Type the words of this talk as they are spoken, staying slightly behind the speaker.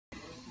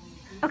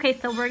Okay,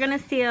 so we're gonna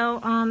seal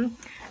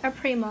a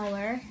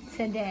premolar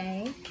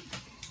today.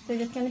 So we're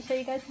just gonna show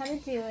you guys how to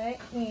do it.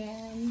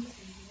 And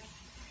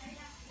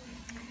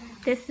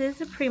this is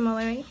a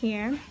premolar right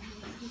here.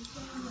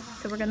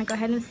 So we're gonna go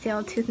ahead and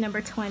seal tooth number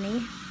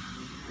 20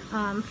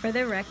 for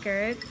the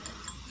record.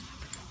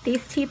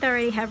 These teeth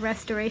already have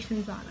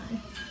restorations on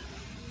them.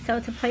 So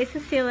to place the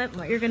sealant,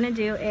 what you're gonna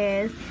do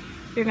is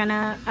you're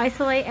gonna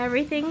isolate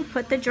everything,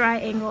 put the dry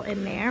angle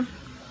in there.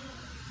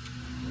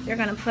 You're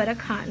gonna put a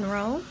cotton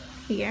roll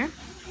here,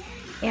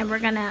 and we're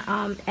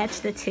gonna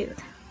etch the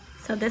tooth.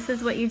 So this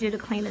is what you do to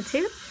clean the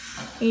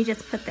tooth. And you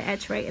just put the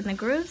etch right in the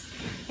grooves,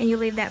 and you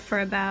leave that for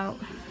about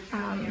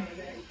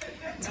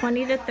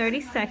 20 to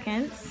 30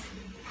 seconds.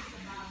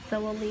 So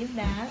we'll leave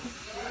that.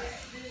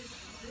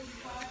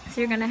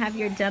 So you're gonna have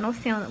your dental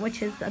sealant,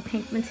 which is a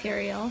pink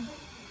material.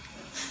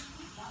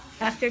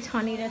 After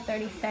 20 to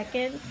 30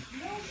 seconds,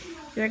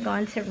 you're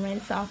going to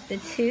rinse off the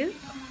tooth.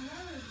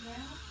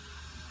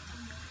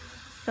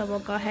 So we'll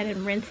go ahead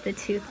and rinse the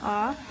tooth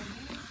off.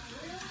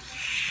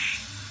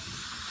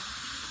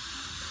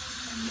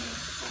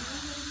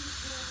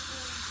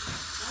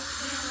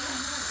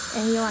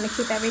 And you want to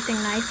keep everything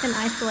nice and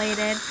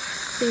isolated.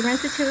 So you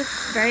rinse the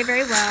tooth very,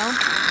 very well.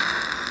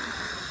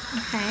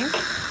 Okay.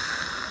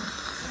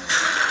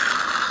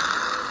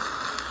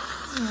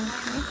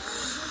 Okay.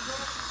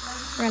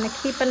 We're going to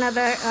keep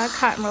another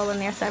cotton roll in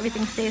there so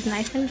everything stays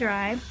nice and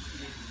dry.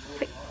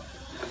 Put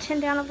chin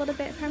down a little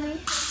bit for me.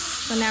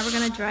 So now we're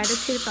going to dry the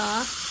tooth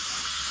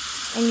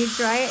off. And you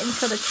dry it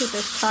until the tooth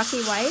is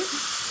chalky white.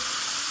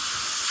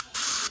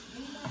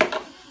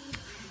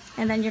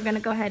 And then you're going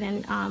to go ahead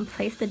and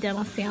place the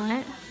dental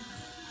sealant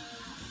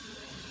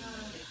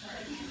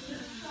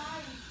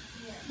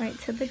right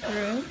to the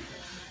groove.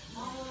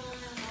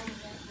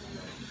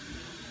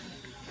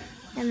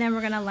 And then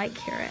we're going to light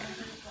cure it.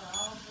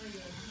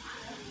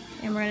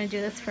 And we're going to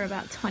do this for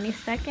about 20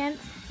 seconds,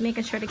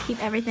 making sure to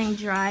keep everything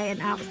dry and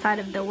outside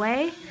of the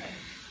way.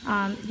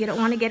 You don't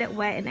want to get it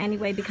wet in any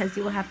way because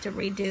you will have to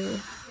redo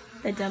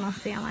the dental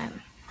sealant.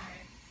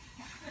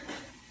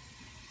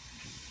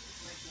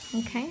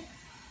 Okay.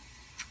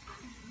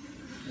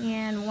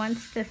 And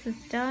once this is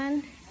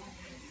done,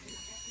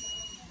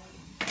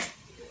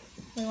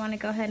 we want to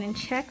go ahead and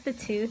check the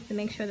tooth to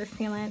make sure the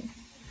sealant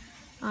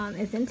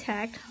is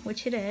intact,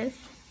 which it is.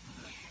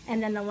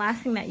 And then the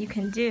last thing that you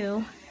can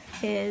do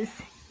is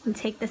you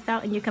take this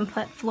out and you can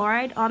put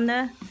fluoride on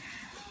the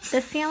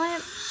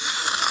sealant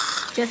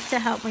just to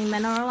help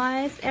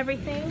remineralize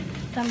everything.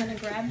 So I'm going to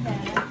grab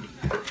that.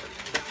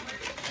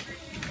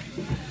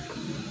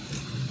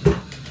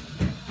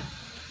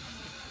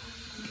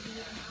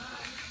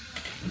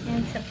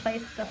 And to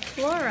place the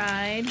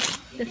fluoride,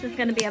 this is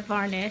going to be a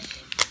varnish,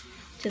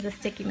 which is a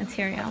sticky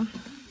material.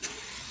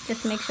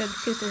 Just make sure the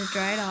tooth is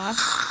dried off.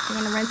 You're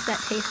going to rinse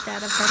that taste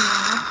out of her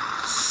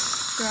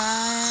mouth.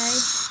 Dry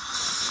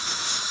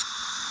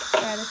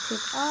the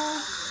tooth off.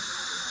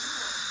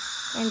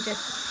 And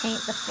just paint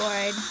the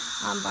fluoride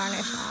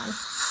varnish on.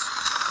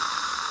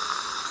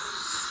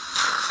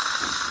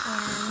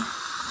 And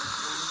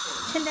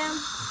chin down.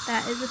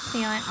 That is a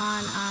sealant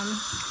on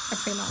a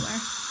premolar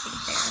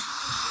right there.